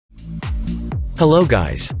Hello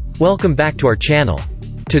guys. Welcome back to our channel.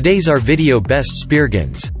 Today's our video best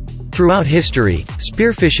spearguns. Throughout history,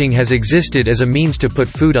 spearfishing has existed as a means to put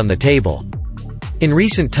food on the table. In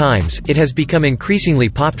recent times, it has become increasingly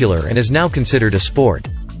popular and is now considered a sport.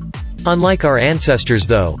 Unlike our ancestors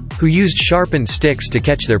though, who used sharpened sticks to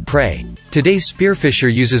catch their prey, today's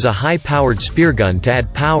spearfisher uses a high-powered speargun to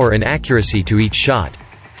add power and accuracy to each shot.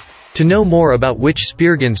 To know more about which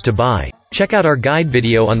spearguns to buy, check out our guide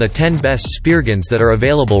video on the 10 best spearguns that are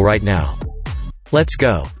available right now. Let's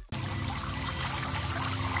go.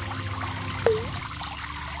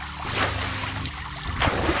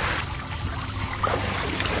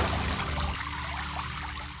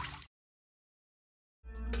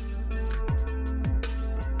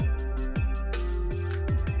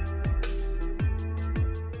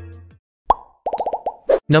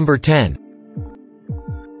 Number 10.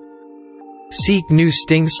 Seek New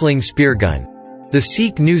Sting Sling Speargun. The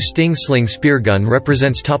Seek New Sting Sling Speargun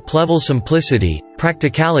represents top-level simplicity,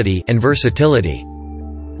 practicality, and versatility.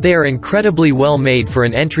 They are incredibly well made for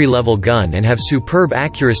an entry-level gun and have superb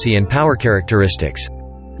accuracy and power characteristics.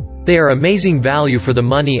 They are amazing value for the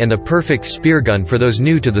money and the perfect speargun for those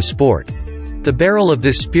new to the sport. The barrel of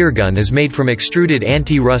this speargun is made from extruded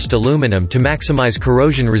anti-rust aluminum to maximize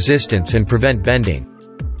corrosion resistance and prevent bending.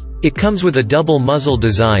 It comes with a double muzzle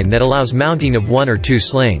design that allows mounting of 1 or 2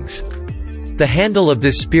 slings. The handle of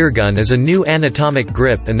this speargun is a new anatomic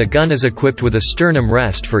grip and the gun is equipped with a sternum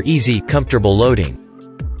rest for easy, comfortable loading.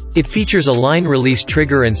 It features a line-release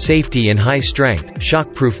trigger and safety in high-strength,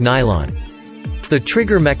 shockproof nylon. The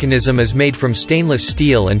trigger mechanism is made from stainless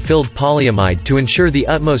steel and filled polyamide to ensure the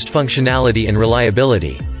utmost functionality and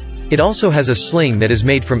reliability. It also has a sling that is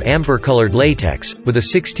made from amber-colored latex, with a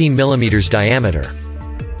 16 mm diameter.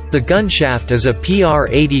 The gun shaft is a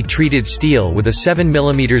PR80 treated steel with a 7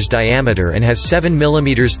 mm diameter and has 7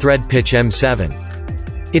 mm thread pitch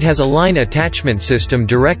M7. It has a line attachment system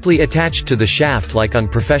directly attached to the shaft like on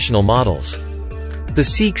professional models. The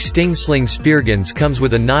Seek Sting Sling Spearguns comes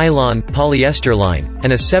with a nylon, polyester line,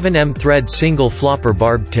 and a 7M thread single flopper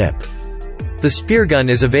barbed tip. The speargun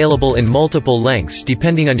is available in multiple lengths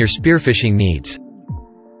depending on your spearfishing needs.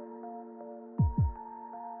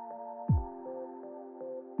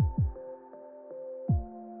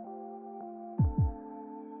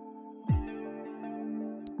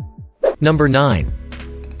 Number 9.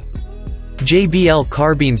 JBL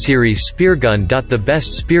Carbine Series Speargun. The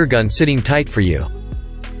best speargun sitting tight for you.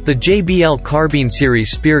 The JBL Carbine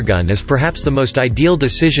Series Speargun is perhaps the most ideal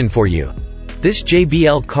decision for you. This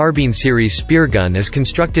JBL Carbine Series Speargun is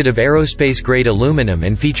constructed of aerospace-grade aluminum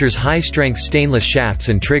and features high-strength stainless shafts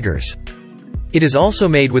and triggers. It is also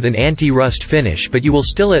made with an anti-rust finish, but you will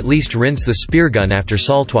still at least rinse the speargun after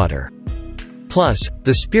saltwater. Plus,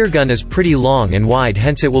 the speargun is pretty long and wide,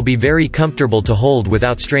 hence it will be very comfortable to hold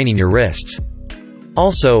without straining your wrists.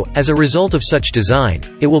 Also, as a result of such design,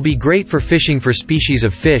 it will be great for fishing for species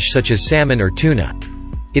of fish such as salmon or tuna.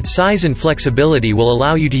 Its size and flexibility will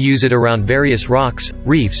allow you to use it around various rocks,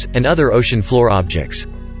 reefs, and other ocean floor objects.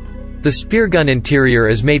 The speargun interior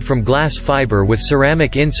is made from glass fiber with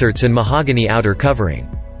ceramic inserts and mahogany outer covering.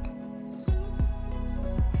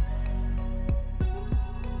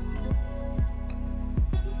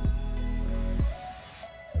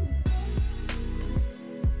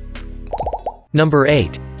 Number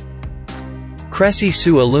 8. Cressi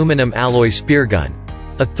Sue Aluminum Alloy Speargun.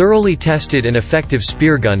 A thoroughly tested and effective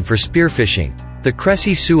speargun for spearfishing, the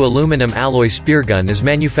Cressi Sue Aluminum Alloy Speargun is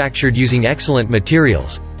manufactured using excellent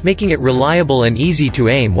materials, making it reliable and easy to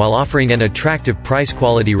aim while offering an attractive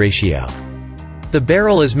price-quality ratio. The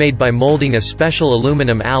barrel is made by molding a special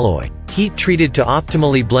aluminum alloy, heat-treated to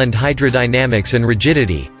optimally blend hydrodynamics and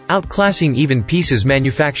rigidity, outclassing even pieces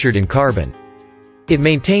manufactured in carbon. It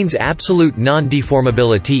maintains absolute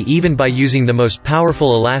non-deformability even by using the most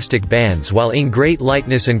powerful elastic bands while in great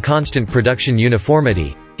lightness and constant production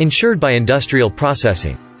uniformity, ensured by industrial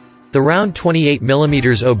processing. The round 28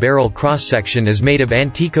 mm O-barrel cross-section is made of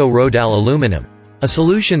Antico Rodal aluminum, a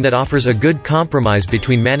solution that offers a good compromise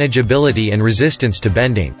between manageability and resistance to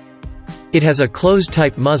bending. It has a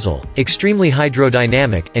closed-type muzzle, extremely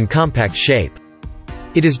hydrodynamic, and compact shape.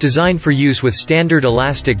 It is designed for use with standard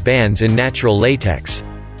elastic bands in natural latex.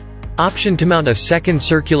 Option to mount a second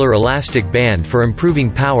circular elastic band for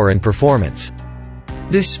improving power and performance.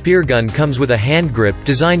 This speargun comes with a hand grip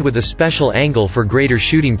designed with a special angle for greater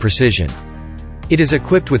shooting precision. It is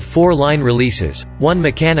equipped with 4 line releases, 1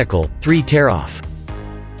 mechanical, 3 tear-off.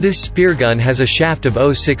 This speargun has a shaft of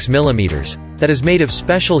 0.6 mm that is made of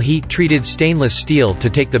special heat-treated stainless steel to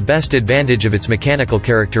take the best advantage of its mechanical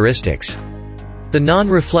characteristics. The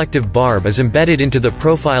non-reflective barb is embedded into the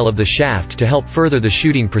profile of the shaft to help further the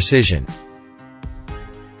shooting precision.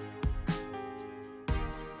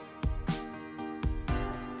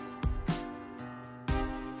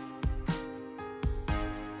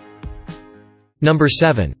 Number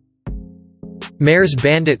 7. Maer's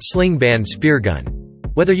Bandit Slingband Speargun.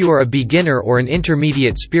 Whether you are a beginner or an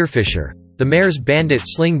intermediate spearfisher, the Maer's Bandit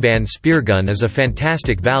Slingband Speargun is a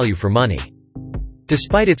fantastic value for money.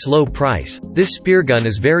 Despite its low price, this speargun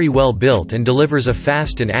is very well built and delivers a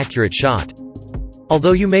fast and accurate shot.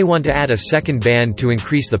 Although you may want to add a second band to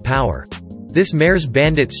increase the power, this Maer's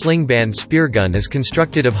Bandit Slingband Speargun is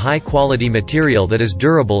constructed of high-quality material that is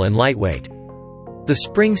durable and lightweight. The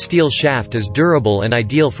spring steel shaft is durable and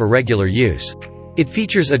ideal for regular use. It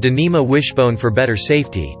features a Dyneema wishbone for better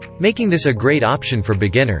safety, making this a great option for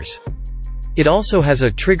beginners. It also has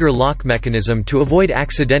a trigger lock mechanism to avoid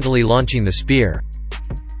accidentally launching the spear.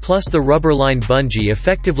 Plus, the rubber-lined bungee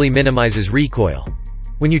effectively minimizes recoil.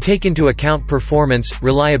 When you take into account performance,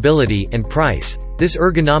 reliability, and price, this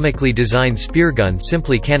ergonomically designed speargun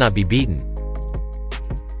simply cannot be beaten.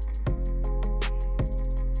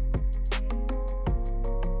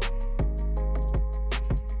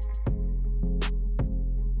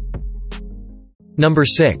 Number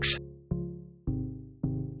 6.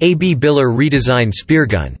 A.B. Biller Redesigned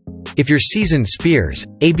Speargun. If you're seasoned spears,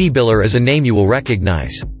 A.B. Biller is a name you will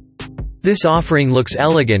recognize. This offering looks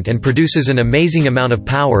elegant and produces an amazing amount of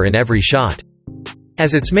power in every shot.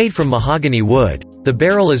 As it's made from mahogany wood, the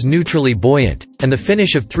barrel is neutrally buoyant, and the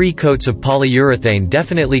finish of 3 coats of polyurethane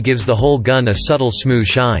definitely gives the whole gun a subtle smooth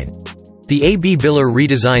shine. The A.B. Biller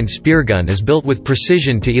Redesigned Speargun is built with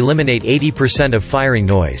precision to eliminate 80% of firing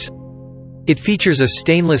noise. It features a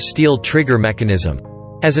stainless steel trigger mechanism.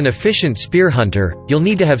 As an efficient spear hunter, you'll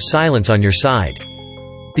need to have silence on your side.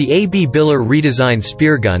 The A.B. Biller Redesigned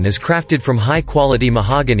Speargun is crafted from high-quality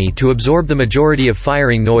mahogany to absorb the majority of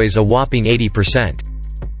firing noise, a whopping 80%.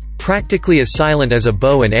 Practically as silent as a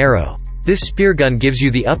bow and arrow, this speargun gives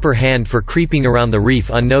you the upper hand for creeping around the reef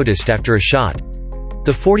unnoticed after a shot.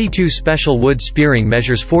 The 42 special wood spearing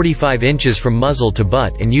measures 45 inches from muzzle to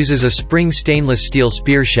butt and uses a spring stainless steel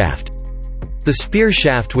spear shaft. The spear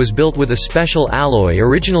shaft was built with a special alloy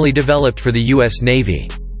originally developed for the U.S. Navy.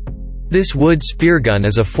 This wood speargun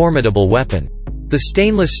is a formidable weapon. The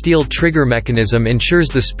stainless steel trigger mechanism ensures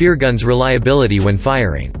the speargun's reliability when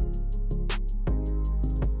firing.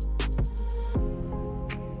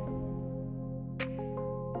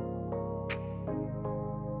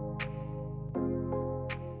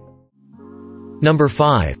 Number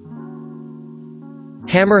 5.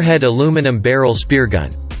 Hammerhead Aluminum Barrel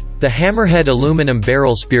Speargun. The Hammerhead aluminum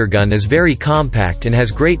barrel speargun is very compact and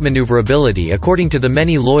has great maneuverability according to the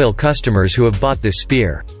many loyal customers who have bought this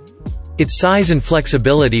spear. Its size and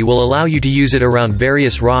flexibility will allow you to use it around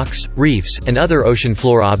various rocks, reefs, and other ocean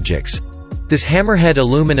floor objects. This Hammerhead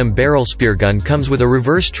aluminum barrel speargun comes with a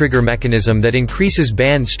reverse trigger mechanism that increases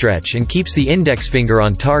band stretch and keeps the index finger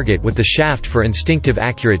on target with the shaft for instinctive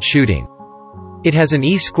accurate shooting. It has an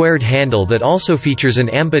E-squared handle that also features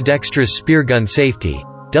an ambidextrous speargun safety,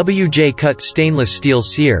 WJ-cut stainless steel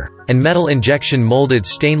sear, and metal injection molded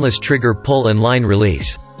stainless trigger pull and line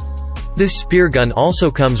release. This speargun also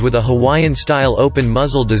comes with a Hawaiian-style open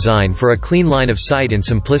muzzle design for a clean line of sight and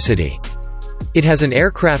simplicity. It has an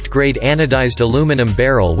aircraft-grade anodized aluminum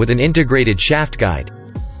barrel with an integrated shaft guide.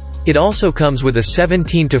 It also comes with a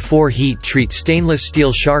 17-4 heat-treat stainless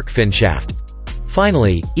steel shark fin shaft.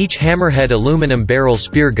 Finally, each Hammerhead aluminum barrel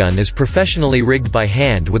speargun is professionally rigged by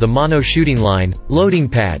hand with a mono shooting line, loading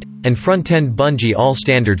pad, and front-end bungee, all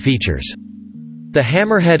standard features. The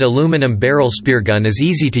Hammerhead aluminum barrel speargun is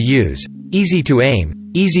easy to use, easy to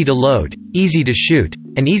aim, easy to load, easy to shoot,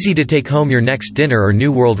 and easy to take home your next dinner or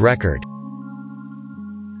new world record.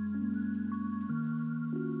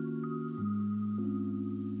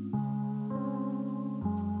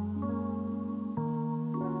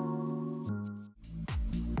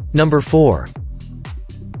 Number 4.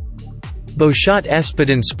 Beaushot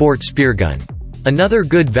Espadon Sport Speargun. Another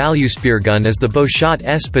good value speargun is the Beaushot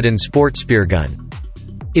Espadon Sport Speargun.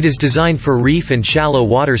 It is designed for reef and shallow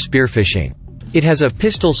water spearfishing. It has a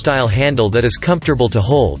pistol-style handle that is comfortable to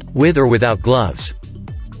hold, with or without gloves.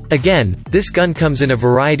 Again, this gun comes in a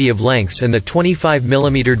variety of lengths and the 25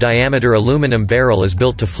 mm diameter aluminum barrel is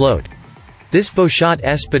built to float. This Beaushot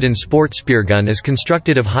Espadon Sport Speargun is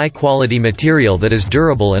constructed of high-quality material that is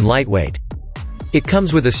durable and lightweight. It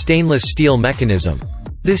comes with a stainless steel mechanism.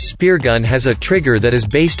 This speargun has a trigger that is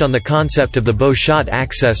based on the concept of the Beaushot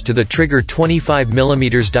access to the trigger 25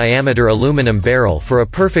 mm diameter aluminum barrel for a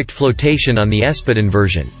perfect flotation on the Espadon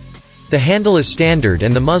version. The handle is standard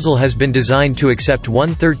and the muzzle has been designed to accept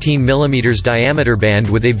one 13 mm diameter band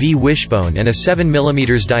with a V wishbone and a 7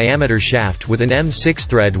 mm diameter shaft with an M6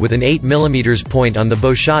 thread with an 8 mm point on the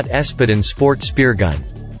Bochat Espadon Sport speargun.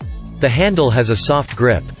 The handle has a soft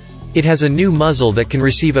grip. It has a new muzzle that can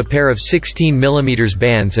receive a pair of 16 mm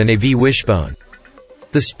bands and a V wishbone.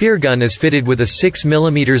 The speargun is fitted with a 6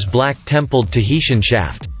 mm black templed Tahitian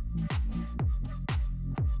shaft.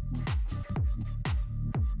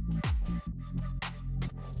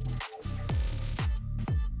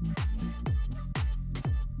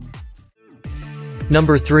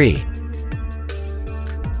 Number 3.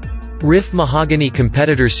 Riff Mahogany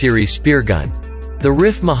Competitor Series Speargun. The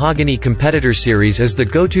Riff Mahogany Competitor Series is the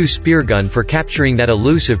go-to speargun for capturing that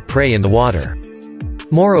elusive prey in the water.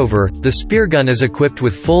 Moreover, the speargun is equipped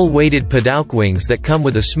with full-weighted Padauk wings that come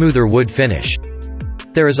with a smoother wood finish.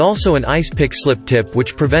 There is also an ice pick slip tip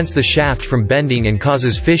which prevents the shaft from bending and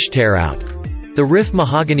causes fish tear out. The Riff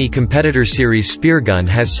Mahogany Competitor Series speargun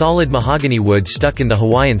has solid mahogany wood stuck in the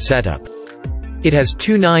Hawaiian setup. It has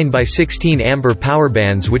two 9x16 amber power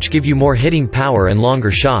bands which give you more hitting power and longer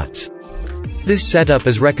shots. This setup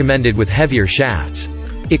is recommended with heavier shafts.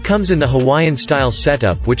 It comes in the Hawaiian-style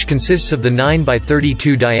setup which consists of the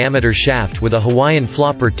 9x32 diameter shaft with a Hawaiian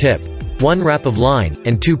flopper tip, one wrap of line,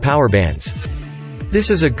 and two power bands. This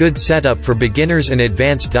is a good setup for beginners and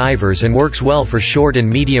advanced divers and works well for short and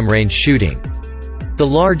medium-range shooting. The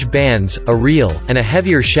large bands, a reel, and a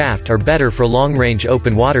heavier shaft are better for long-range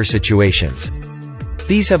open water situations.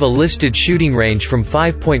 These have a listed shooting range from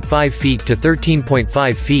 5.5 feet to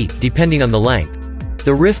 13.5 feet, depending on the length.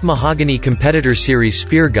 The Riff Mahogany Competitor Series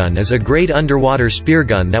speargun is a great underwater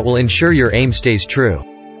speargun that will ensure your aim stays true.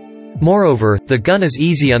 Moreover, the gun is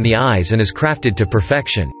easy on the eyes and is crafted to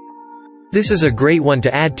perfection. This is a great one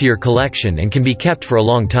to add to your collection and can be kept for a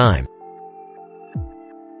long time.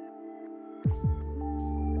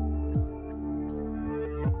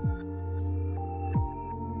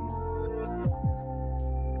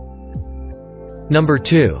 Number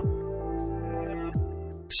 2.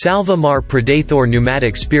 Salva Mar Predator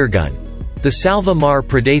Pneumatic Speargun. The Salva Mar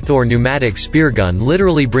Predator Pneumatic Speargun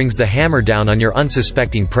literally brings the hammer down on your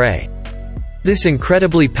unsuspecting prey. This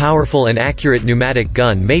incredibly powerful and accurate pneumatic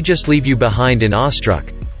gun may just leave you behind and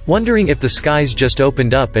awestruck, wondering if the skies just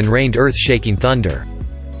opened up and rained earth-shaking thunder.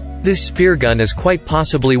 This speargun is quite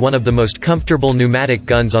possibly one of the most comfortable pneumatic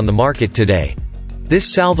guns on the market today.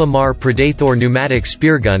 This Salva Mar Predator pneumatic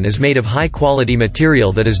speargun is made of high-quality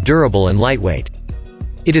material that is durable and lightweight.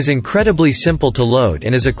 It is incredibly simple to load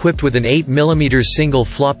and is equipped with an 8 mm single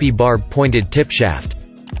floppy barb pointed tip shaft.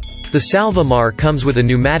 The Salva Mar comes with a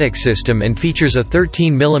pneumatic system and features a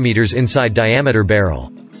 13 mm inside diameter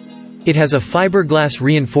barrel. It has a fiberglass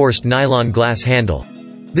reinforced nylon glass handle.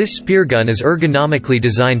 This speargun is ergonomically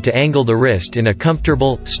designed to angle the wrist in a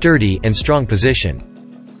comfortable, sturdy, and strong position.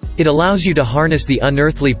 It allows you to harness the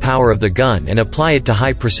unearthly power of the gun and apply it to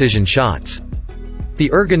high-precision shots. The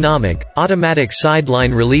ergonomic, automatic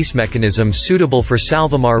sideline release mechanism suitable for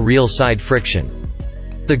Salva Mar reel side friction.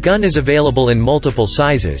 The gun is available in multiple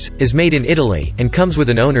sizes, is made in Italy, and comes with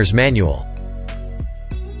an owner's manual.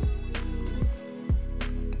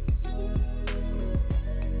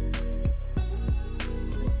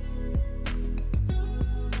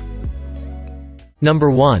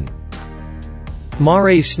 Number 1.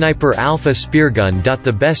 Mare Sniper Alpha Speargun.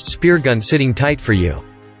 The best speargun sitting tight for you.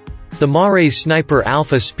 The Mare Sniper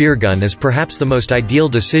Alpha Speargun is perhaps the most ideal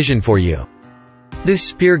decision for you.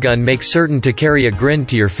 This speargun makes certain to carry a grin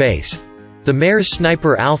to your face. The Mare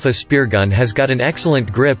Sniper Alpha Speargun has got an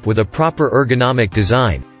excellent grip with a proper ergonomic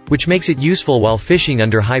design, which makes it useful while fishing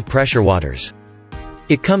under high-pressure waters.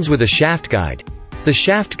 It comes with a shaft guide. The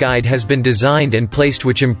shaft guide has been designed and placed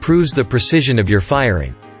which improves the precision of your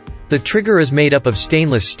firing. The trigger is made up of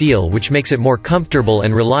stainless steel which makes it more comfortable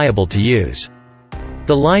and reliable to use.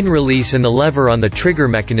 The line release and the lever on the trigger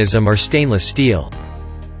mechanism are stainless steel.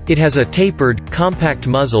 It has a tapered, compact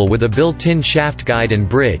muzzle with a built-in shaft guide and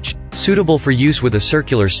bridge, suitable for use with a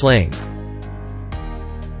circular sling.